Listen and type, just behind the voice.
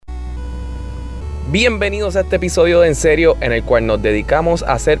Bienvenidos a este episodio de En Serio, en el cual nos dedicamos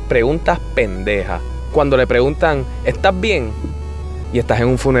a hacer preguntas pendejas. Cuando le preguntan, ¿estás bien? Y estás en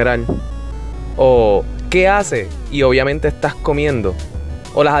un funeral. O, ¿qué haces? Y obviamente estás comiendo.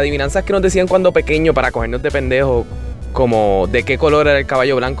 O las adivinanzas que nos decían cuando pequeños para cogernos de pendejos, como ¿de qué color era el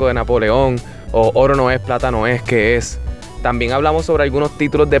caballo blanco de Napoleón? O oro no es, plata no es, ¿qué es? También hablamos sobre algunos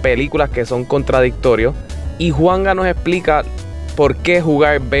títulos de películas que son contradictorios. Y Juanga nos explica por qué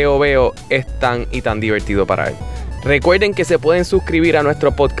jugar Veo Veo es tan divertido para él. Recuerden que se pueden suscribir a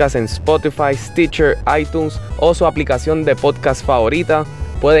nuestro podcast en Spotify, Stitcher, iTunes o su aplicación de podcast favorita.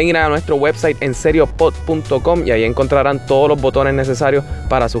 Pueden ir a nuestro website enseriopod.com y ahí encontrarán todos los botones necesarios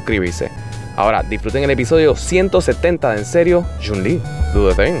para suscribirse. Ahora, disfruten el episodio 170 de En Serio, Jun-Li,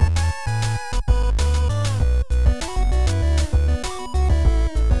 do the thing.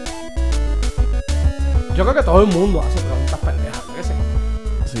 Yo creo que todo el mundo hace preguntas pendejas, ¿no que sí?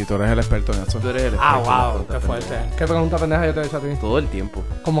 Sí, tú eres el experto en eso. Tú eres el experto. Wow, qué fuerte. ¿Qué pregunta pendeja yo te he hecho a ti? Todo el tiempo.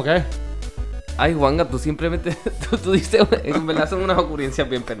 ¿Cómo qué? Ay, Juanga, tú simplemente... tú dices... En verdad son unas ocurrencias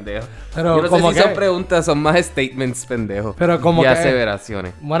bien pendejas. Pero, yo no sé ¿cómo si qué? son preguntas, son más statements pendejos. Pero, ¿cómo y qué?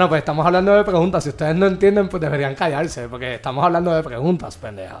 aseveraciones. Bueno, pues estamos hablando de preguntas. Si ustedes no entienden, pues deberían callarse. Porque estamos hablando de preguntas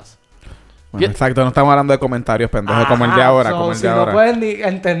pendejas. Bueno, exacto, no estamos hablando de comentarios pendejos como el de Ajá, ahora, so, como el si de no ahora. pueden ni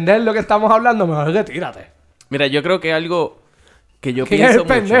entender lo que estamos hablando, mejor retírate. Mira, yo creo que algo que yo ¿Quién es pienso el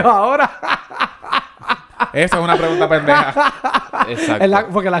pendejo mucho... ahora? Esa es una pregunta pendeja. Exacto.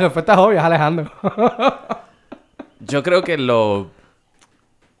 Porque la respuesta es obvia, es Alejandro. Yo creo que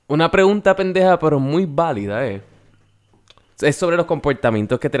una pregunta pendeja, pero muy válida, es sobre los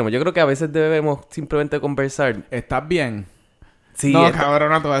comportamientos que tenemos. Yo creo que a veces debemos simplemente conversar. ¿Estás bien? Sí, No,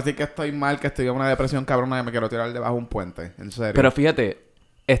 cabrona, te voy a decir que estoy mal, que estoy en una depresión cabrona que me quiero tirar debajo de un puente. En serio. pero fíjate,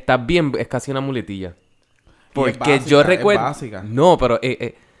 estás bien es casi una muletilla. Y Porque es básica, yo es recuerdo... básica. No, pero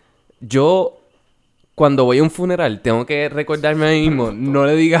yo... Cuando voy a un funeral, tengo que recordarme a mí mismo. No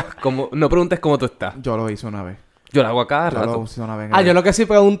le digas como... No preguntes cómo tú estás. Yo lo hice una vez. Yo lo hago a cada Yo rato. lo hice una vez. Yo lo que sí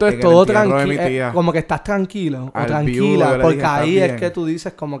pregunto es en el todo entierro de mi tranquilo. tía. Como que estás tranquilo o Al tranquila. viudo yo le Porque dije, ahí ¿estás es bien? que tú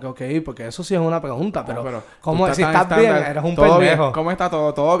dices como que ok, porque eso sí es una pregunta. Pero, Pero ¿cómo tú si tan estás bien? estándar, Eres un todo pendejo. bien. ¿Cómo está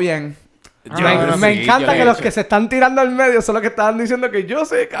todo? ¿Todo bien? Me encanta que los que se están tirando al medio son los que estaban diciendo que yo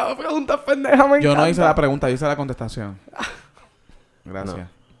sé cada pregunta pendeja. Me Yo no encanta. hice la pregunta, yo hice la contestación. Gracias.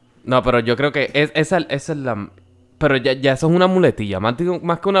 No, pero yo creo que esa es la... Pero ya eso es una muletilla. Más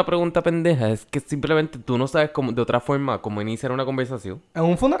que una pregunta pendeja, es que simplemente tú no sabes cómo, de otra forma cómo iniciar una conversación. ¿En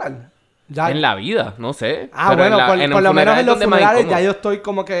un funeral? Ya. En la vida, no sé. Ah, Pero bueno, en por un lo menos funeral en los es donde más funerales ya incómodo. yo estoy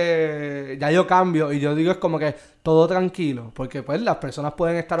como que... Ya yo cambio y yo digo es como que todo tranquilo. Porque pues las personas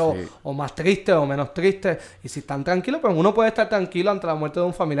pueden estar o más tristes o menos tristes. Y si están tranquilos, pues uno puede estar tranquilo ante la muerte de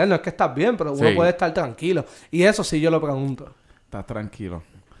un familiar. No es que estás bien, pero uno Sí. puede estar tranquilo. Y eso sí yo lo pregunto. Estás tranquilo.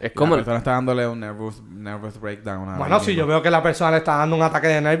 Es La como... persona está dándole un nervous breakdown. Bueno, si yo veo que la persona le está dando un ataque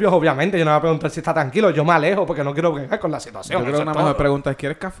de nervios, obviamente yo no voy a preguntar si está tranquilo. Yo me alejo porque no quiero bregar con la situación. Yo creo Eso que una es mejor todo. pregunta es: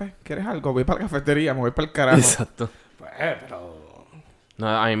 ¿quieres café? ¿Quieres algo? Voy para la cafetería, me voy para el carajo. Exacto. Pues, pero... No,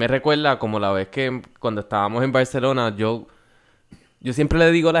 a mí me recuerda como la vez que cuando estábamos en Barcelona, yo siempre le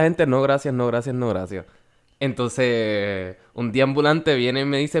digo a la gente, no gracias, no gracias, no gracias. Entonces, un día ambulante viene y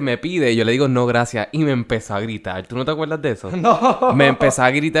me dice, me pide, y yo le digo, no gracias, y me empezó a gritar. ¿Tú no te acuerdas de eso? No. Me empezó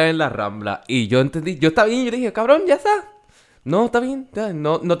a gritar en la Rambla, y yo entendí, yo está bien, yo le dije, cabrón, ya está. No, está bien, ya,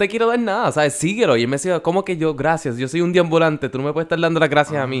 no te quiero dar nada, ¿sabes? Síguelo. Y él me decía, ¿cómo que yo? Gracias, yo soy un deambulante, tú no me puedes estar dando las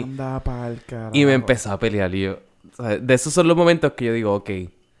gracias a mí. Anda pa'l carajo. Y me empezó a pelear, y yo, ¿sabes? De esos son los momentos que yo digo, ok,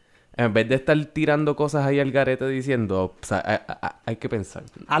 en vez de estar tirando cosas ahí al garete diciendo, o sea, hay que pensar.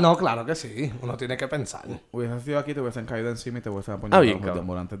 Ah, no, claro que sí. Uno tiene que pensar. Hubieses sido aquí, te hubiesen caído encima y te hubiesen apuñalado bien, los cabrón.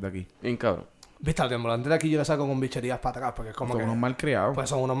 ambulantes de aquí. Bien cabrón. Viste, al deambulante de aquí yo le saco con bicherías para atrás porque es como Son que... unos malcriados. Pues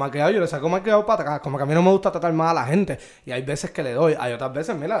son unos malcriados, yo le saco malcriados para atrás. Como que a mí no me gusta tratar mal a la gente. Y hay veces que le doy, hay otras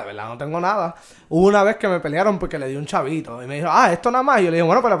veces, mira, de verdad no tengo nada. Hubo una vez que me pelearon porque le di un chavito. Y me dijo, esto nada más. Y yo le dije,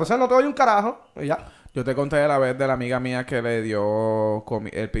 bueno, pero la persona no te doy un carajo. Y ya. Yo te conté de la vez de la amiga mía que le dio...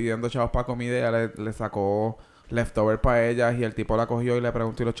 él pidiendo chavos para comida y ella le sacó leftover para ella y el tipo la cogió y le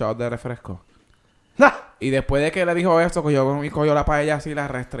preguntó, ¿y los chavos de refresco? Y después de que le dijo esto, cogió la paella así y la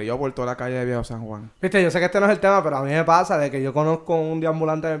restrelló por toda la calle de Viejo San Juan. Viste, yo sé que este no es el tema, pero a mí me pasa de que yo conozco un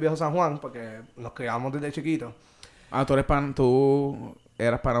deambulante en el Viejo San Juan porque nos criamos desde chiquitos. Ah, tú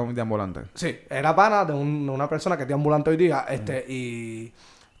eras para un deambulante. Sí, era pana de una persona que es deambulante hoy día. Y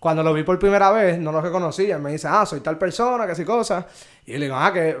cuando lo vi por primera vez, no lo reconocía. Él me dice, soy tal persona, que así cosas. Y yo le digo,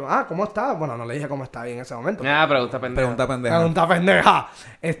 ¿cómo está? Bueno, no le dije cómo está ahí en ese momento. Pregunta pendeja. Pregunta pendeja. Pregunta pendeja.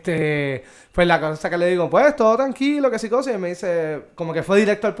 Pues la cosa que le digo, pues todo tranquilo, que sí cosas. Y me dice, como que fue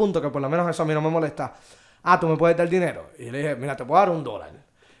directo al punto, que por lo menos eso a mí no me molesta. Tú me puedes dar dinero. Y yo le dije, mira, te puedo dar $1.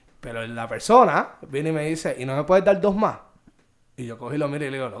 Pero la persona viene y me dice, ¿y no me puedes dar 2 más? Y yo cojo y lo miro y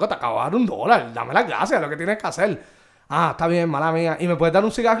le digo, loco, te acabo de dar $1, dame las gracias, lo que tienes que hacer. Ah, está bien, mala mía. ¿Y me puedes dar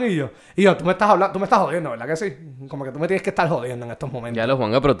un cigarrillo? Y yo, tú me estás jodiendo, ¿verdad que sí? Como que tú me tienes que estar jodiendo en estos momentos. Ya lo,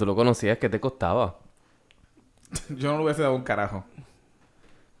 Juanga, pero tú lo conocías, ¿qué te costaba? Yo no le hubiese dado un carajo.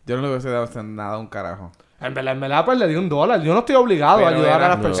 Yo no le hubiese dado nada un carajo. En verdad, pues le di $1. Yo no estoy obligado a ayudar a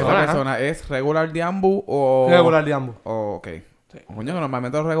las personas. ¿Esa persona es regular diambu o...? Regular diambu. Ok. Sí. Coño, que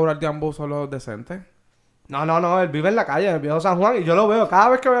normalmente los regular diambu son los decentes. No, él vive en la calle, en el viejo San Juan, y yo lo veo. Cada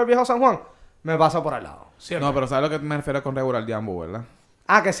vez que veo el viejo San Juan, me paso por al lado. Siempre. No, pero ¿sabes lo que me refiero con regular diambu, verdad?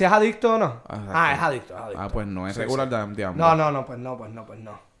 Ah, que si es adicto o no. Exacto. Ah, es adicto. Ah, pues no, es Sí, regular sí. diambu. No, pues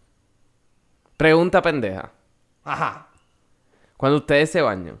no. Pregunta pendeja. Ajá. Cuando ustedes se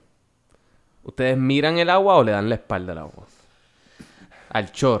bañan, ¿ustedes miran el agua o le dan la espalda al agua?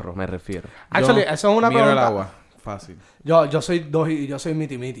 Al chorro, me refiero. Actually, eso es una miro pregunta. el agua. Fácil. Yo soy yo soy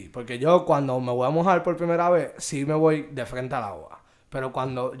miti. Porque yo cuando me voy a mojar por primera vez, sí me voy de frente al agua. Pero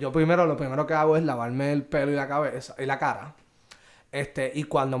cuando yo lo primero que hago es lavarme el pelo y la cabeza y la cara. Y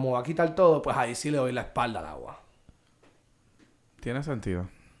cuando me voy a quitar todo, pues ahí sí le doy la espalda al agua. Tiene sentido.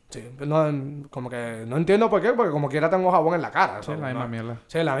 Sí, no, como que no entiendo por qué, porque como quiera tengo jabón en la cara. Sí, es la misma mierda.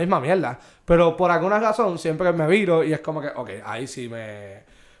 Sí, es la misma mierda. Pero por alguna razón siempre me viro y es como que, ok, ahí sí me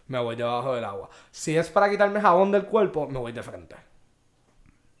voy debajo del agua. Si es para quitarme jabón del cuerpo, me voy de frente.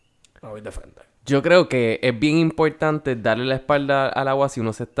 Yo creo que es bien importante darle la espalda al agua si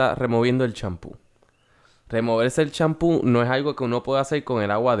uno se está removiendo el champú. Removerse el champú no es algo que uno pueda hacer con el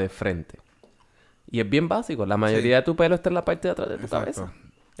agua de frente. Y es bien básico. La mayoría de tu pelo está en la parte de atrás de tu cabeza.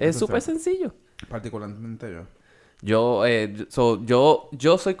 Es súper sencillo. Particularmente yo.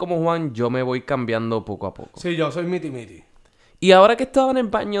 Yo soy como Juan, yo me voy cambiando poco a poco. Sí, yo soy miti. Y ahora que estaba en el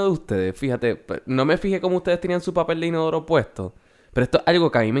baño de ustedes, fíjate, no me fijé cómo ustedes tenían su papel de inodoro puesto. Pero esto es algo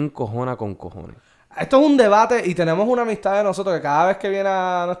que a mí me encojona con cojones. Esto es un debate y tenemos una amistad de nosotros que cada vez que viene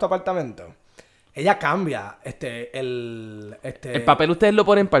a nuestro apartamento, ella cambia ¿El papel ustedes lo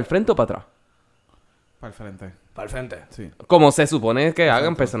ponen para el frente o para atrás? Para el frente. Para el frente. Sí. Como se supone que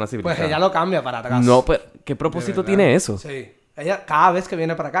hagan personas civilizadas. Pues ella lo cambia para atrás. No, pero ¿qué propósito tiene eso? Sí. Ella, cada vez que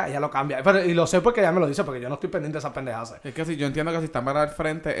viene para acá, ella lo cambia. Y lo sé porque ella me lo dice, porque yo no estoy pendiente de esas pendejas. Es que si yo entiendo que si está para el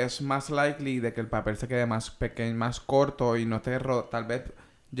frente es más likely de que el papel se quede más pequeño, más corto y no esté tal vez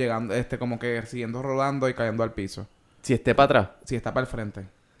llegando, como que siguiendo rodando y cayendo al piso. Si esté para atrás. Si está para el frente.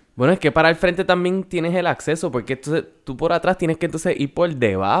 Bueno, es que para el frente también tienes el acceso, porque entonces tú por atrás tienes que entonces ir por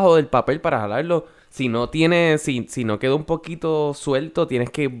debajo del papel para jalarlo. Si no queda un poquito suelto, tienes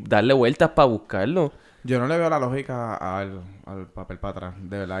que darle vueltas para buscarlo. Yo no le veo la lógica al papel para atrás,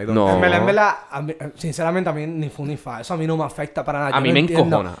 de verdad. No. En verdad, sinceramente a mí ni fu ni fa. Eso a mí no me afecta para nada. A mí me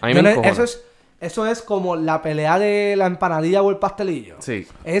encojona. Eso es como la pelea de la empanadilla o el pastelillo. Sí.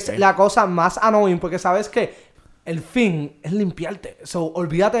 Es la cosa más annoying porque sabes que el fin es limpiarte.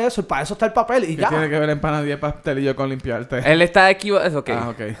 Olvídate de eso y para eso está el papel y ¿Qué ya. tiene que ver empanadilla y pastelillo con limpiarte? Él está equivocado. Ok. Ah,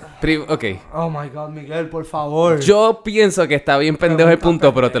 ok. Ok. Oh my God, Miguel, por favor. Yo pienso que está bien pendejo el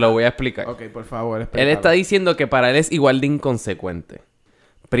punto, pero te lo voy a explicar. Ok, por favor, Él explícalo. está diciendo que para él es igual de inconsecuente.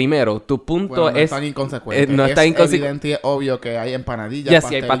 Primero, tu punto Bueno, no es... es tan inconsecuente. no está es inconsecuente. evidente y obvio que hay empanadillas, Ya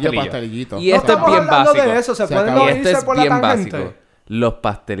sí hay pastelillo. pastelillito. Y esto es estamos bien hablando básico. de eso, se Se pueden acabó. Y no esto irse es por la bien tangente. básico. Los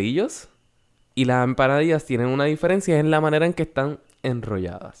pastelillos y las empanadillas tienen una diferencia en la manera en que están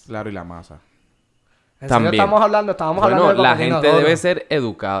enrolladas. Claro, y la masa. ¿En serio También. estábamos hablando Bueno, del la papel gente inodoro? debe ser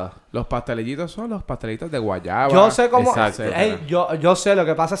educada. Los pastelillitos son los pastelitos de guayaba. Yo sé cómo... Exacto. yo sé, lo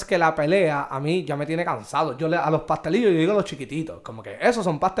que pasa es que la pelea a mí ya me tiene cansado. A los pastelillos yo digo los chiquititos. Como que esos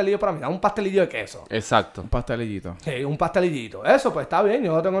son pastelillos para mí. Da un pastelillo de queso. Exacto. Un pastelillito. Sí, un pastelillito. Eso pues está bien,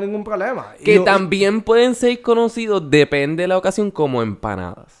 yo no tengo ningún problema. Que también pueden ser conocidos, depende de la ocasión, como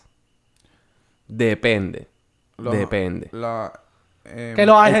empanadas. Depende. Depende. Que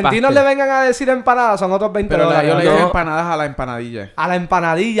los argentinos pastel. le vengan a decir empanadas son otros 20 Pero dólares. yo le no. digo empanadas a la empanadilla. A la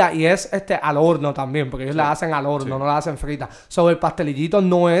empanadilla y es al horno también, porque ellos la hacen al horno, no la hacen frita. Sobre el pastelillito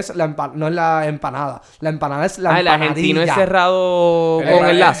no es la empanada. La empanada es la El empanadilla. argentino es cerrado con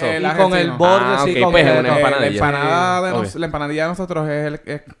el lazo. Y con el borde, sí, ok, con pues es el- una La empanadilla. empanada de Ok. la empanadilla de nosotros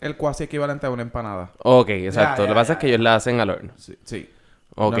es el cuasi equivalente a una empanada. Ok, exacto. Ya, Lo que pasa es que ellos la hacen al horno. Sí. Sí.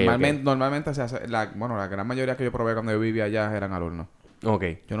 Ok, Normalmente se hace... la gran mayoría que yo probé cuando yo vivía allá eran al horno. ok.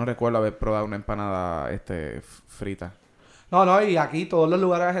 Yo no recuerdo haber probado una empanada frita. No, y aquí todos los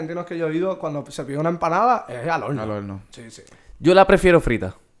lugares argentinos que yo he ido, cuando se pide una empanada, es al horno. Al horno. Sí, sí. Yo la prefiero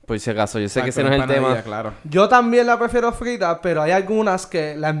frita, por si acaso. Yo sé que ese no es el Empanadilla, tema. claro. Yo también la prefiero frita, pero hay algunas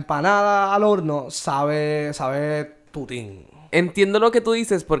que la empanada al horno sabe tutín. Entiendo lo que tú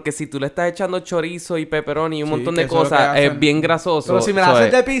dices, porque si tú le estás echando chorizo y pepperoni y un Sí, montón que de eso es lo que cosas, es hacen. bien grasoso. Pero si me la So,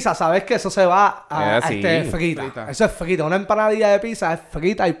 haces de pizza, sabes que eso se va a Sí. frita. Frita. Eso es frita. Una empanadilla de pizza es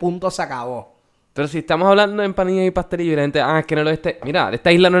frita y punto, se acabó. Pero si estamos hablando de empanillas y pastelillos y la gente, es que en el oeste... Mira,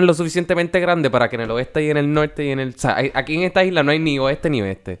 esta isla no es lo suficientemente grande para que en el oeste y en el norte y en el... O sea, aquí en esta isla no hay ni oeste ni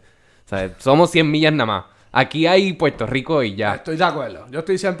oeste. O sea, somos 100 millas nada más. Aquí hay Puerto Rico y ya. Estoy de acuerdo. Yo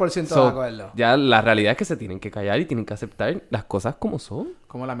estoy 100% So, de acuerdo. ya la realidad es que se tienen que callar y tienen que aceptar las cosas como son.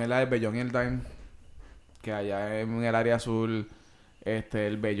 Como la mierda del Bellón y el Dime. Que allá en el área azul,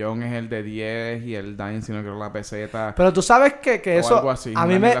 el Bellón es el de 10 y el Dime, si no creo, la peseta. Pero tú sabes que O eso... algo así, a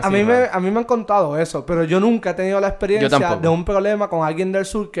mí una me, mierda a, mí así me, rara. a mí me han contado eso. Pero yo nunca he tenido la Yo experiencia tampoco. de un problema con alguien del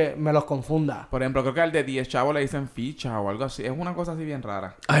sur que me los confunda. Por ejemplo, creo que al de 10 chavos le dicen ficha o algo así. Es una cosa así bien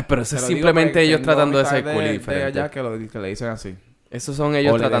rara. Ay, pero eso Te es lo digo simplemente porque ellos tengo tratando de ser amistades cool y de diferente. allá que le dicen así. Esos son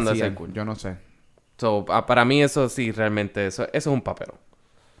ellos O le tratando de decían, ser cool. Yo no sé. So, para mí eso sí, realmente, eso es un papelón.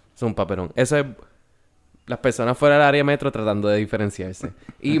 Eso es un papelón. Eso es las personas fuera del área metro tratando de diferenciarse.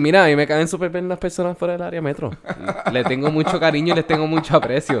 Y mira, a mí me caen súper bien las personas fuera del área metro. Le tengo mucho cariño y les tengo mucho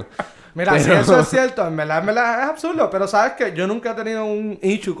aprecio. Mira, si Pero- eso es cierto, en verdad es absurdo. Pero sabes que yo nunca he tenido un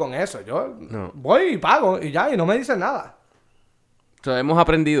issue con eso. Yo No. voy y pago y ya, y no me dicen nada. So, hemos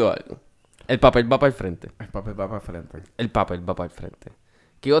aprendido algo. El papel va para el frente. El papel va para frente. El papel va para el frente.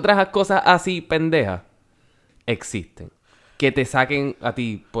 ¿Qué otras cosas así pendejas existen? Que te saquen a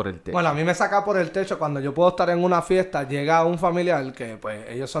ti por el techo. Bueno, a mí me saca por el techo cuando yo puedo estar en una fiesta, llega un familiar que pues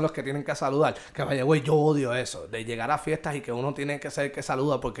ellos son los que tienen que saludar. Que vaya, güey, yo odio eso, de llegar a fiestas y que uno tiene que ser el que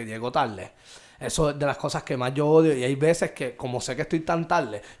saluda porque llegó tarde. Eso es de las cosas que más yo odio y hay veces que como sé que estoy tan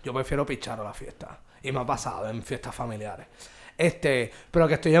tarde, yo prefiero pichar a la fiesta. Y me ha pasado en fiestas familiares. Pero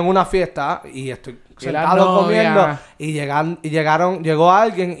que estoy en una fiesta y estoy Y la sentado novia. comiendo llegó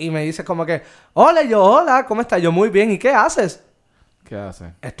alguien y me dice como que, hola, yo, hola, ¿cómo estás? Yo muy bien, ¿y qué haces? ¿Qué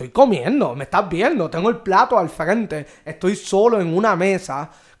hace? Estoy comiendo, me estás viendo, tengo el plato al frente, estoy solo en una mesa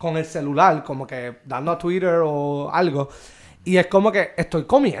con el celular, como que dando a Twitter o algo. Y es como que estoy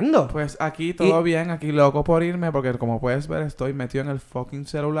comiendo. Pues aquí todo bien, aquí loco por irme, porque como puedes ver, estoy metido en el fucking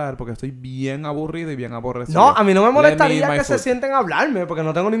celular, porque estoy bien aburrido y bien aborrecido. No, a mí no me Let molestaría me eat que my se food. sienten a hablarme, porque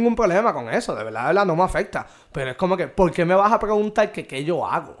no tengo ningún problema con eso, de verdad, no me afecta. Pero es como que, ¿por qué me vas a preguntar que qué yo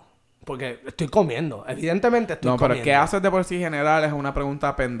hago? Porque estoy comiendo, evidentemente estoy No, comiendo. pero ¿qué haces de por sí general? Es una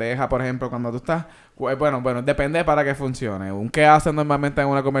pregunta pendeja, por ejemplo, cuando tú estás... Bueno, depende para qué funcione. Un qué haces normalmente en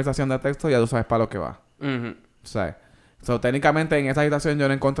una conversación de texto, ya tú sabes para lo que va. Ujú. ¿Sabes? So, técnicamente en esa situación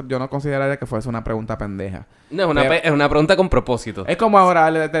yo no consideraría que fuese una pregunta pendeja. No, es una, Pero- es una pregunta con propósito. Es como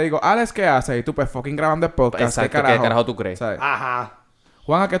ahora te digo, Alex, ¿qué haces? Y tú pues fucking grabando el podcast. Exacto, ¿qué carajo tú crees? ¿Sabes? Ajá.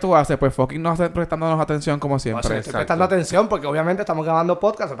 Juan, ¿qué tú haces? Pues fucking no haces prestándonos atención como Pues, siempre. estoy exacto. prestando atención porque obviamente estamos grabando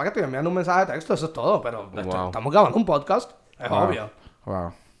podcast. Es para que estoy enviando un mensaje de texto, eso es todo. Pero Wow. estamos grabando un podcast, es Wow. obvio.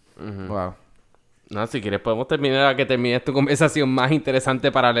 Wow. Wow. No, si quieres podemos terminar a que termines tu conversación más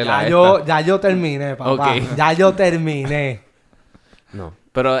interesante paralela a esta. Ya yo terminé, papá. Ok. Ya yo terminé. No.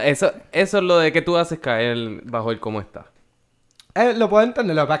 Pero eso es lo de que tú haces caer bajo el cómo está. Lo puedo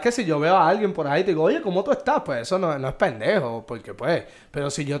entender. Lo que pasa es que si yo veo a alguien por ahí y te digo, oye, ¿cómo tú estás? Pues eso no es pendejo, porque pues... Pero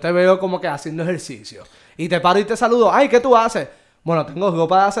si yo te veo como que haciendo ejercicio y te paro y te saludo, ay, ¿qué tú haces? Bueno, tengo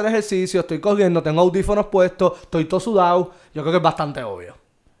ropa de hacer ejercicio, estoy corriendo, tengo audífonos puestos, estoy todo sudado. Yo creo que es bastante obvio.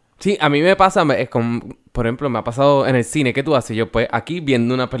 Sí, a mí me pasa, es como, por ejemplo, me ha pasado en el cine. ¿Qué tú haces? Yo, pues, aquí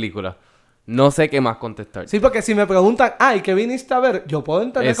viendo una película. No sé qué más contestar. Sí, porque si me preguntan, ay, ¿qué viniste a ver? Yo puedo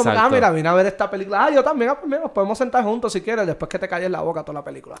entender como que, Exacto. mira, vine a ver esta película. Ah, yo también, pues mira, nos podemos sentar juntos si quieres, después que te calles la boca toda la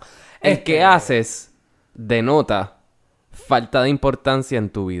película. El que haces denota falta de importancia en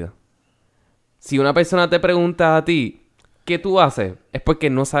tu vida. Si una persona te pregunta a ti, ¿qué tú haces? Es porque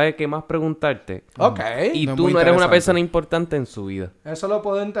no sabe qué más preguntarte. Ok, Y No es tú muy no eres una interesante. persona importante en su vida. eso lo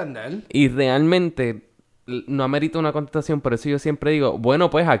puedo entender. Y realmente no amerita una contestación. Por eso yo siempre digo, bueno,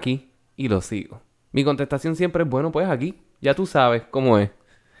 pues aquí. Y lo sigo. Mi contestación siempre es, bueno, pues aquí. Ya tú sabes cómo es.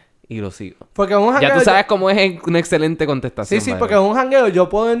 Y lo sigo. Porque un Ya jangueo tú yo- sabes cómo es una excelente contestación. Sí, by the porque way. en un jangueo yo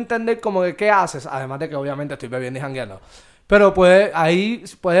puedo entender como que qué haces, además de que obviamente estoy bebiendo y jangueando. Pero ahí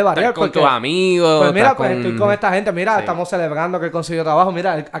puede variar. Estás con porque, tus amigos. pues mira, estás pues estoy con esta gente, mira, Sí. estamos celebrando que él consiguió trabajo,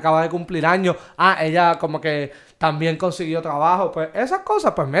 mira, él acaba de cumplir años, ella como que también consiguió trabajo, pues esas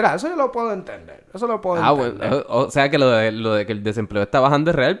cosas, pues mira, eso yo lo puedo entender, eso lo puedo entender. Bueno, o sea que lo de que el desempleo está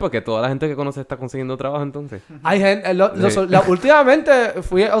bajando es real porque toda la gente que conoce está consiguiendo trabajo entonces. Hay gente, últimamente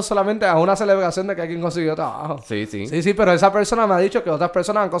fui solamente a una celebración de que alguien consiguió trabajo. Sí, sí. Sí, pero esa persona me ha dicho que otras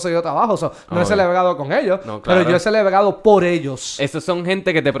personas han conseguido trabajo. No he Obvio. celebrado con ellos, No, pero claro. yo he celebrado por ellos. Esos son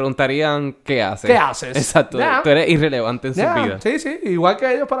gente que te preguntarían qué haces. ¿Qué haces? Exacto. Ya. Tú eres irrelevante en Ya, su vida. Sí, igual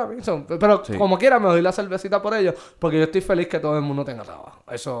que ellos para mí son. Pero Sí. como quiera, me doy la cervecita por ellos. estudio, porque yo estoy feliz que todo el mundo tenga trabajo.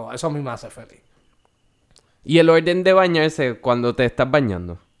 Eso a mí me hace feliz. ¿Y el orden de bañarse cuando te estás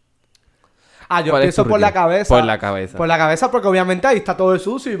bañando? Yo ¿Cuál es empiezo tu por la rutina? cabeza. Por la cabeza. Por la cabeza, porque obviamente ahí está todo el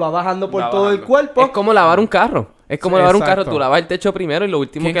sucio y va bajando por Va todo el bajando. cuerpo. Es como lavar un carro. Es como Sí, lavar un exacto. carro. Tú lavas el techo primero y lo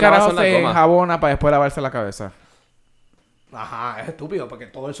último ¿Quién que lavas carajo son las se gomas. enjabona para después lavarse la cabeza? Ajá, es estúpido, porque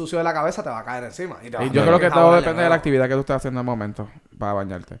todo el sucio de la cabeza te va a caer encima. Y te vas Y a yo tener creo que todo enjabonar depende de de la nuevo. actividad que tú estés haciendo en el momento para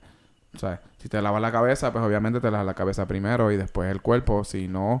bañarte. O sea, si te lavas la cabeza, pues obviamente te lavas la cabeza primero y después el cuerpo. Si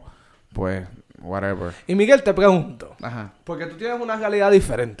no, pues whatever. Y Miguel, te pregunto, Ajá. porque tú tienes una realidad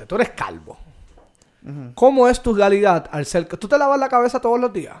diferente. Tú eres calvo. ¿Cómo es tu realidad al ser... ¿Tú te lavas la cabeza todos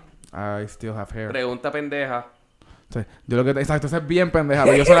los días? I still have hair. Pregunta pendeja. Sí, yo lo que exacto, eso es bien pendeja,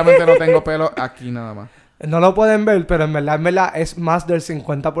 pero yo solamente no tengo pelo aquí nada más. No lo pueden ver, pero en verdad es más del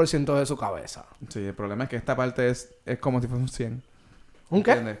 50% de su cabeza. Sí, el problema es que esta parte es como si fuera un 100. ¿Un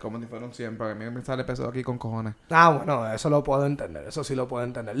qué? ¿Entiendes? Como si fuera un 100, para mí me sale peso aquí con cojones. Bueno, eso lo puedo entender. Eso sí lo puedo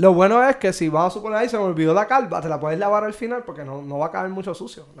entender. Lo bueno es que si vamos a suponer ahí se me olvidó la calva, te la puedes lavar al final porque no va a caer mucho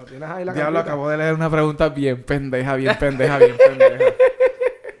sucio. La tienes ahí la Diablo, calvita. acabo de leer una pregunta bien pendeja, bien pendeja, bien pendeja.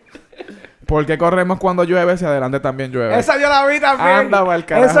 ¿Por qué corremos cuando llueve si adelante también llueve? Esa yo la vi también. Anda, pa'l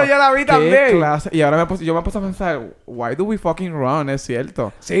carajo. Eso yo la vi ¿Qué también. clase? Y ahora yo me puse a pensar, why do we fucking run? Es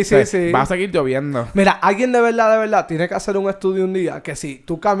cierto. Sí, O sea, sí. Va a seguir lloviendo. Mira, alguien de verdad, tiene que hacer un estudio un día que si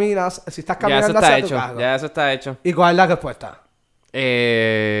tú caminas, si estás Ya eso caminando está hacia tu hecho. casa. Ya eso está hecho. ¿Y cuál es la respuesta?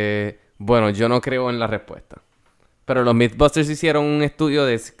 Bueno, yo no creo en la respuesta. Pero los Mythbusters hicieron un estudio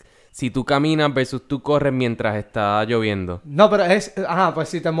de si tú caminas versus tú corres mientras está lloviendo. No, pero pues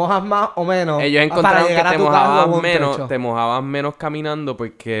si te mojas más o menos. Ellos para encontraron que llegar a te tu casa, mojabas hubo un menos, trecho. te mojabas menos caminando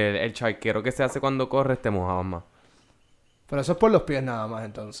porque el charquero que se hace cuando corres te mojabas más. Pero eso es por los pies nada más,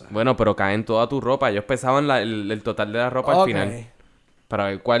 entonces. Bueno, pero cae en toda tu ropa. Ellos pesaban el total de la ropa al Ok. final para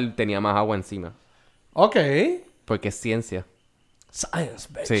ver cuál tenía más agua encima. Ok. Porque es ciencia. Science,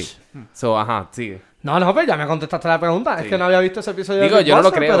 bitch. Sí. So, ajá, sigue. No, pero ya me contestaste la pregunta. Es Sí. que no había visto ese episodio Digo, de yo no lo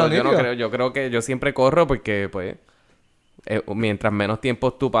Mythbusters, creo, pero yo no nítido. creo. Yo creo que yo siempre corro porque, pues, mientras menos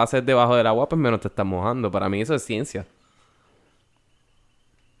tiempo tú pases debajo del agua, pues menos te estás mojando. Para mí eso es ciencia.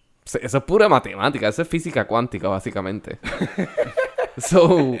 Eso es pura matemática, eso es física cuántica, básicamente.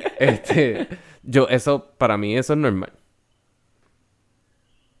 So, para mí eso es normal.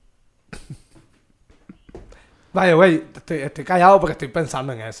 Vaya, güey, estoy callado porque estoy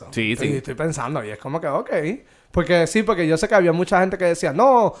pensando en eso. Sí, sí. Estoy pensando y es como que, ok. Porque sí, porque yo sé que había mucha gente que decía,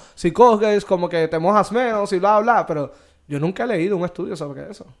 no, si coges como que te mojas menos y bla, bla, pero yo nunca he leído un estudio sobre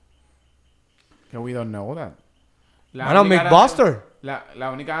eso. Que we don't know that. Bueno, Mythbuster.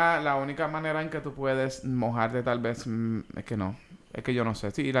 La única manera en que tú puedes mojarte tal vez es que no. Es que yo no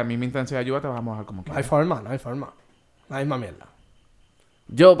sé. Si la misma intensidad de lluvia te vas a mojar como No hay quieras. forma, no hay forma. La misma mierda.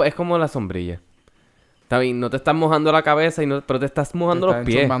 Es como la sombrilla. Está bien, no te estás mojando la cabeza, pero te estás mojando Te los están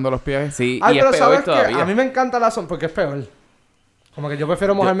pies. zumbando los pies. Sí, Ay, y es pero peor ¿sabes qué? todavía. A mí me encanta la sombra porque es peor. Como que yo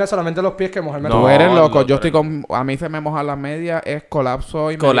prefiero mojarme solamente los pies que mojarme No, Tú los eres loco. no, Yo estoy pero- con... A mí se me moja la media. Es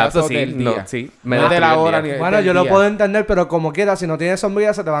colapso inmediato Colapso, sí. del No, día. sí. No es de la destruye hora el día. ni Bueno, del yo lo día. puedo entender, pero como quiera, si no tienes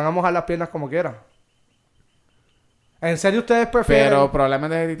sombrilla, se te van a mojar las piernas como quiera. ¿En serio ustedes prefieren? Pero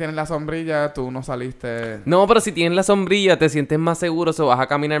probablemente si tienes la sombrilla, tú no saliste... No, pero si tienes la sombrilla, te sientes más seguro, vas a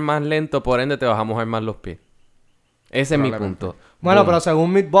caminar más lento, por ende te vas a mojar más los pies. Ese es mi Probablemente. punto. Bueno, Boom. pero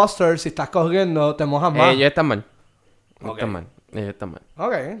según Mythbusters, si estás corriendo, te mojas más. Ellos están mal. Ok. Están mal. Ellos están mal.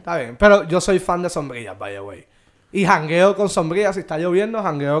 Ok, está bien. Pero yo soy fan de sombrillas, by the way. Y jangueo con sombrillas. Si está lloviendo,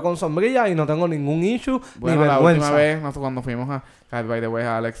 jangueo con sombrillas y no tengo ningún issue Bueno, ni la vergüenza. última vez, cuando fuimos by the way,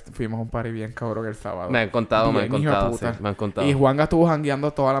 Alex, fuimos a un party bien cabrón el sábado. Me han contado, Bien, hijo de puta. sí, me han contado. Y Juanga estuvo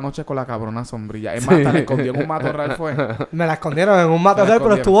jangueando toda la noche con la cabrona sombrilla. Es más, hasta le escondió en un matorral, fue. Me la escondieron en un matorral,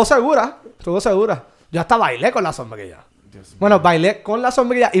 pero estuvo segura. Estuvo segura. Yo hasta bailé con la sombrilla. Bueno, bailé con la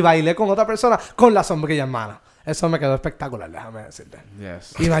sombrilla y bailé con otra persona con la sombrilla en mano. Eso me quedó espectacular, déjame decirte.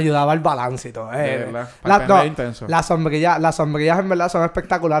 Yes. Y me ayudaba el balance y todo. De verdad. La- Para no, perder intenso. las sombrillas en verdad son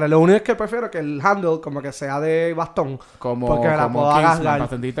espectaculares. Lo único es que prefiero que el handle como que sea de bastón. Como, porque me la como puedo Kingsman, agarrar. para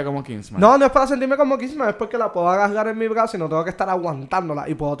sentirte como Kingsman. No, no es para sentirme como Kingsman, es porque la puedo agarrar en mi brazo y no tengo que estar aguantándola.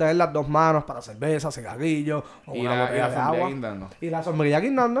 Y puedo tener las dos manos para cerveza, cigarrillo o Y una la botella de sombrilla agua. guindando. Y la sombrilla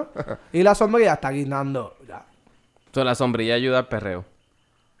guindando. Y la sombrilla está guindando ya. So, la sombrilla ayuda al perreo.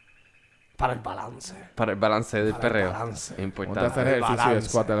 Para el balance. Para el balance del Para el perreo. balance. Ponte a Importante. hacer ejercicio y balance.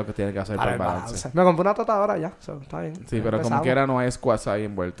 squat de lo que tienes que hacer para el balance. Me compré una tota ahora ya. So, está bien. Sí, pero como Empezamos. quiera no hay squats ahí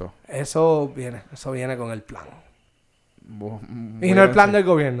envuelto. Eso viene con el plan. Y Wait no el and plan see. del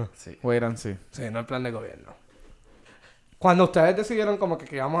gobierno. Wait and see. Sí, no el plan del gobierno. Cuando ustedes decidieron como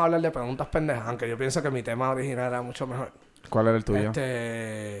que íbamos a hablar de preguntas pendejas, aunque yo pienso que mi tema original era mucho mejor. ¿Cuál era el tuyo?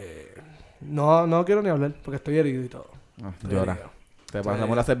 No quiero ni hablar porque estoy herido y todo. Estoy Llora. herido. Te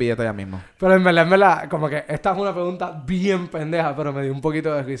pasamos la servilleta ya mismo. Pero en verdad, como que esta es una pregunta bien pendeja, pero me dio un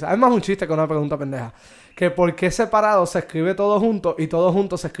poquito de risa. Es más un chiste que una pregunta pendeja. Que ¿por qué separado se escribe todo junto y todo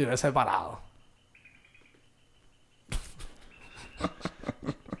junto se escribe separado?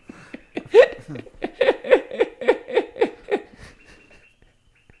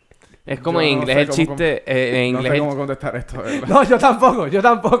 Es como Yo en no inglés sé el cómo chiste... en No inglés sé el- cómo contestar esto, ¿verdad? No, yo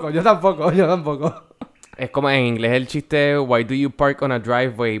tampoco. Es como en inglés el chiste Why do you park on a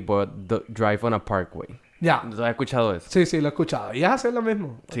driveway but drive on a parkway? Ya. ¿Tú has escuchado eso? Sí, lo he escuchado. Y es hacer lo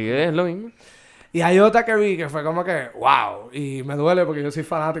mismo. Sí, es lo mismo. Y hay otra que vi que fue como que, wow, y me duele porque yo soy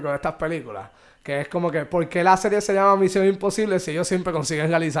fanático de estas películas, que es como que, ¿por qué la serie se llama Misión Imposible si ellos siempre consiguen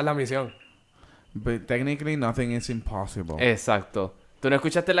realizar la misión? But technically, nothing is impossible. Exacto. ¿Tú no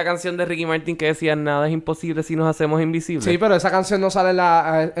escuchaste la canción de Ricky Martin que decía nada es imposible si nos hacemos invisibles? Sí, pero esa canción no sale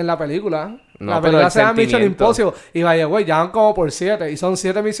en la película. No, La pero película el se llama Mission sentimiento. Impossible. Y vaya, güey, ya van como por 7. Y son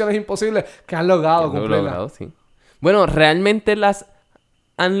 7 misiones imposibles que han logrado Lo he cumplirlas. logrado, sí. Bueno, realmente las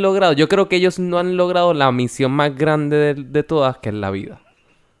han logrado. Yo creo que ellos no han logrado la misión más grande de todas, que es la vida.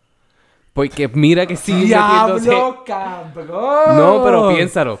 Porque mira que siguen metiéndose... ¡Diablo, cabrón! No, pero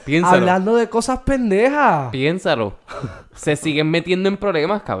piénsalo. Hablando de cosas pendejas. Piénsalo. Se siguen metiendo en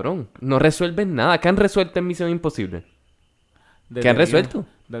problemas, cabrón. No resuelven nada. ¿Qué han resuelto en Misión Imposible? ¿Qué han resuelto?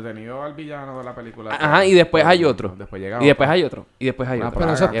 Detenido al villano de la película. Ajá, y después hay otro. Después llega Y después otro. hay otro. Y después hay Una otro.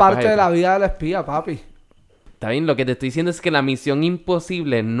 Pero eso es Y después parte hay de la otro. vida del espía, papi. Está bien, lo que te estoy diciendo es que la Misión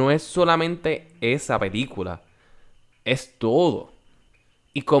Imposible no es solamente esa película. Es todo.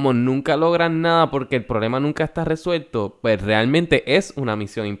 Y como nunca logran nada porque el problema nunca está resuelto, pues realmente es una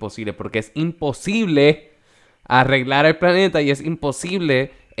misión imposible. Porque es imposible arreglar el planeta y es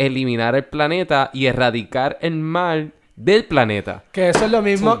imposible eliminar el planeta y erradicar el mal del planeta. Que eso es lo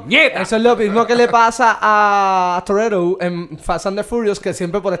mismo. ¡Puñeta! Eso es lo mismo que le pasa a Toretto en Fast and the Furious, que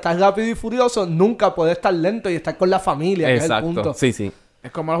siempre por estar rápido y furioso nunca puede estar lento y estar con la familia, que es el punto. Exacto. Sí, sí. Es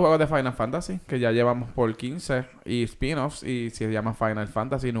como los juegos de Final Fantasy, que ya llevamos por 15 y spin-offs, y se llama Final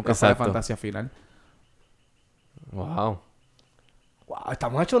Fantasy, nunca fue de Exacto. fantasía final. Wow. Wow,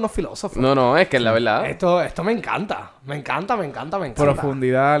 estamos hechos unos filósofos. No, es que es la verdad. Esto me encanta. Me encanta.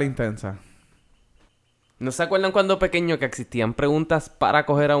 Profundidad intensa. ¿No se acuerdan cuando pequeño que existían preguntas para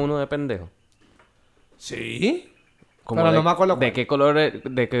coger a uno de pendejo? Sí. Como Pero de- no me acuerdo ¿De cuál. qué color? ¿De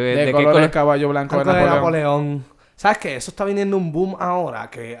qué, De de qué color color? el caballo blanco de Algo de Napoleón. Napoleón. ¿Sabes qué? Eso está viniendo un boom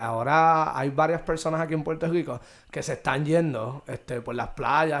ahora. Que ahora hay varias personas aquí en Puerto Rico que se están yendo por las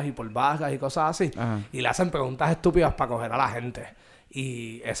playas y por barras y cosas así. Ajá. Y le hacen preguntas estúpidas para coger a la gente.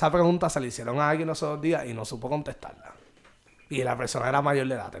 Y esa pregunta se le hicieron a alguien los otros días y no supo contestarla. Y la persona era mayor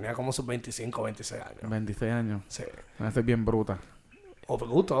de edad. Tenía como sus 25 o 26 años. 26 años. Sí. Eso es bien bruta. O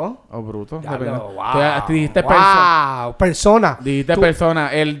bruto. O bruto. Ya depende. wow. Tú dijiste Wow. Persona. Dijiste Tú-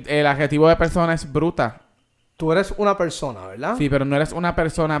 persona. El adjetivo de persona es bruta. Tú eres una persona, ¿verdad? Sí, pero no eres una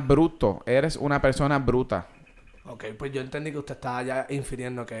persona bruto. Eres una persona bruta. Ok, pues yo entendí que usted estaba ya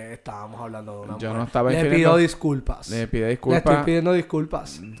infiriendo que estábamos hablando de una Yo mujer. no estaba Le infiriendo. pido disculpas. Le pide Le estoy disculpas. pidiendo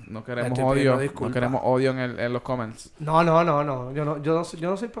disculpas. No queremos Le estoy odio. pidiendo No disculpas. queremos odio en los comments. No. Yo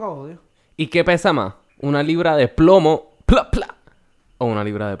no soy pro odio. ¿Y qué pesa más? ¿Una libra de plomo? ¡Pla, pla! ¿O una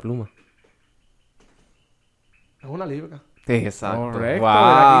libra de pluma? Es una libra. Exacto. Correcto, Wow.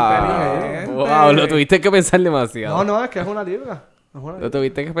 mira qué inteligente. Wow, lo tuviste que pensar demasiado. No, es que es una libra. Es una Lo libra.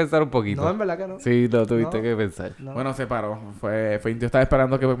 tuviste que pensar un poquito. No, en verdad que no. Sí, lo tuviste No. que pensar. No. Bueno, se paró. Yo estaba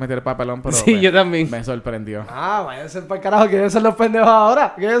esperando que metiera el papelón, pero Sí, yo también. me sorprendió. Ah, váyanse para el carajo. ¿Quieren ser los pendejos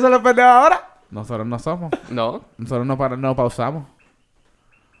ahora? ¿Quieren ser los pendejos ahora? Nosotros no somos. ¿No? Nosotros no pausamos.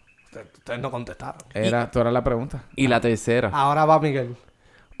 Ustedes no contestaron. Tú eras la pregunta. Y la tercera. Ahora va Miguel.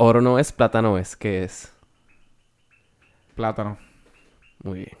 Oro no es, plata no es. ¿Qué es? Plátano.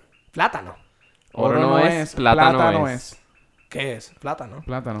 Muy bien. Plátano. Oro no es, plata no es. ¿Qué es? Plátano.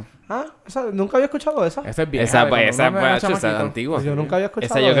 Plátano. Ah, nunca había escuchado esa. Esa es vieja. Esa, de pues, cuando esa, uno era pues, esa es chamaquito. antigua. Pues yo nunca había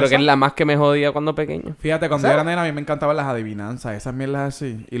escuchado Esa yo creo que es esa. la más que me jodía cuando pequeño. Fíjate, cuando ¿En yo era serio? nena a mí me encantaban las adivinanzas. Esas mierdas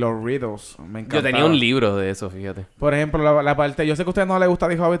así. Y los riddles. Me encantaban. Yo tenía un libro de eso, fíjate. Por ejemplo, la parte... Yo sé que a ustedes no les gusta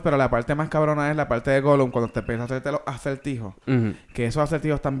The Hobbit, pero la parte más cabrona es la parte de Gollum cuando te empiezas a hacerte los acertijos. Ujú. Que esos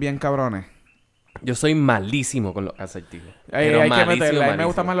acertijos están bien cabrones. Yo soy malísimo con los acertijos. Hay Pero que malísimo, meterle. A mí me malísimo.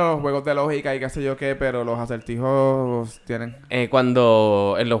 gustan más los juegos de lógica y qué sé yo qué, pero los acertijos tienen...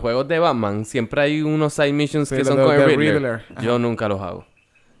 Cuando en los juegos de Batman siempre hay unos side missions Sí, que los son de- con el de Riddler. Riddler. Ajá. Yo nunca los hago.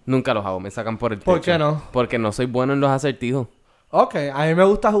 Nunca los hago. Me sacan por el techo. ¿Por qué no? Porque no soy bueno en los acertijos. Ok, a mí me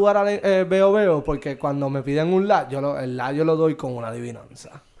gusta jugar a Veo porque cuando me piden un lat, el lat yo lo doy con una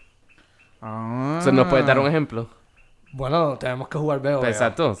adivinanza. Ah. Entonces, ¿nos puedes dar un ejemplo? Bueno, tenemos que jugar veo, veo.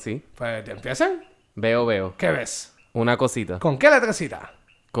 Exacto, sí. Pues, ¿empiecen? Veo. ¿Qué ves? Una cosita. ¿Con qué letrecita?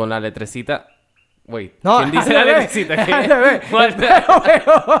 Con la letrecita... Wait, No, ¿quién dice la letrecita? al revés. ¿Cuál? Veo,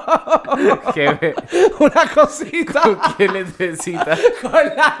 veo. ¿Qué ve? Una cosita. ¿Con qué letrecita? Con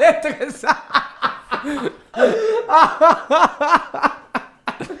la letreza.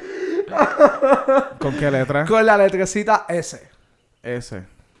 ¿Con qué letra? Con la letrecita S. S.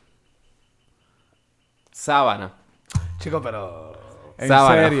 Sábana. Chico, pero... ¿En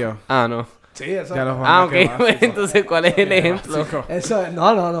Sábana. serio? Ah, no. Sí, eso Ya los Ah, Qué ok. básico. Entonces, ¿cuál es el ejemplo? Básico. Eso es...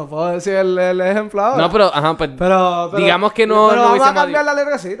 No puedo decir el ejemplo ahora. No, pero, ajá, pues... Pero... digamos que no- Pero no vamos a hubiésemos- cambiar la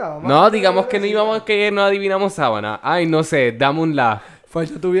letrecita. vamos a No, cambiar digamos la que no letrecita. íbamos, que no adivinamos sábana. Ay, no sé, dame un la. Pues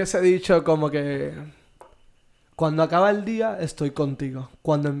yo te hubiese dicho como que... Cuando acaba el día, estoy contigo.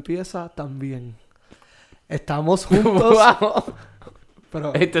 Cuando empieza, también. Estamos juntos... Wow.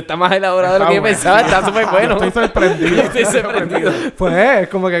 Pero... Esto está más elaborado de lo Está que yo bueno. pensaba. Está súper bueno. Estoy sorprendido. Estoy sorprendido. Pues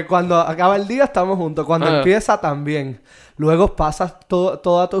como que cuando acaba el día estamos juntos, cuando Ah. empieza también. Luego pasas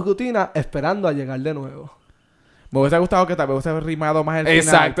toda tu rutina esperando a llegar de nuevo. Me hubiese gustado que tal vez hubiese rimado más el final.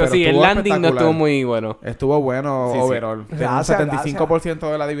 Exacto, pero sí. El estuvo landing no espectacular. estuvo muy bueno. Estuvo bueno Sí, sí. overall. Gracias, El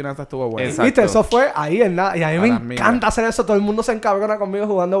 75% de la adivinanza estuvo bueno. Exacto. ¿Viste? Eso fue ahí en nada. Y a mí me A las millas. encanta hacer eso. Todo el mundo se encabrona conmigo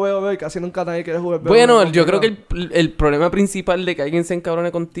jugando veo y casi nunca nadie quiere jugar veo. Bueno, yo creo que el problema principal de que alguien se encabrone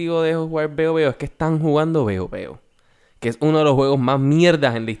contigo de jugar veo es que están jugando veo. Que es uno de los juegos más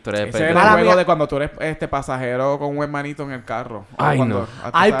mierdas en la historia de Ese es el Mala juego mía. de cuando tú eres pasajero con un hermanito en el carro. Ay, Cuando- no.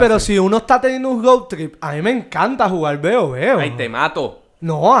 Ay, pero si uno está teniendo un road trip, a mí me encanta jugar veo. Ay, te mato.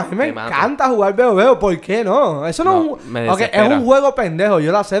 No, a mí me Te mato. encanta jugar veo. ¿Por qué no? Eso no, No, es me un... Ok, es desespera. un juego pendejo,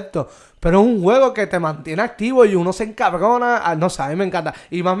 yo lo acepto. Pero es un juego que te mantiene activo y uno se encabrona. No sé, a mí me encanta.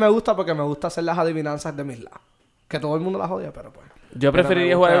 Y más me gusta porque me gusta hacer las adivinanzas de mis lados. Que todo el mundo las odia, pero pues. Yo preferiría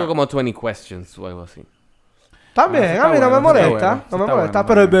me jugar gusta. algo como 20 Questions o algo así. También, Ah, eso a mí está no me bueno, eso está molesta. bueno, No eso me está molesta. bueno,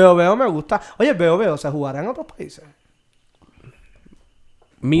 Pero el también. veo me gusta. Oye, el veo se jugará en otros países.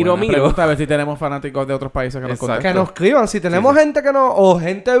 Miro. Pregunta a ver si tenemos fanáticos de otros países que nos Exacto. contesten. Que nos escriban. Si tenemos gente que no... O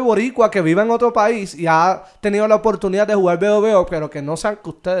gente boricua que vive en otro país y ha tenido la oportunidad de jugar veo, pero que no sean que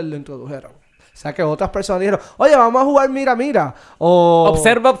ustedes lo introdujeron. O sea, que otras personas dijeron, oye, vamos a jugar mira. O...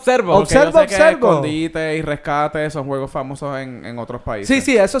 Observa. Porque Observo. yo sé que escondite y rescate son juegos famosos en otros países.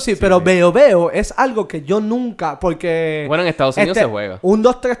 Sí, eso sí, pero veo es algo que yo nunca, porque... Bueno, en Estados Unidos se juega. Un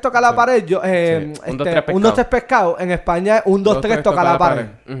 2-3 toca la pared, yo... Un 2-3 un 2-3 pescado. En España es un 2-3 toca la pared.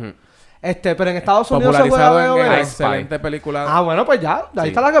 Ujú. Pero en Estados Unidos se juega Popularizado en veo. la I Spy. excelente película. Ah, bueno, pues ya. Ahí Sí.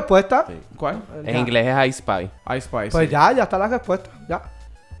 está la respuesta. Sí. ¿Cuál? En Ya. inglés es I Spy. I Spy. Pues sí. ya está la respuesta. Ya.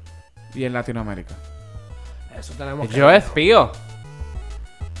 Y en Latinoamérica. Eso tenemos que... Yo espío.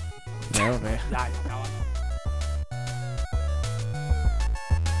 Veo. Ya, acaba.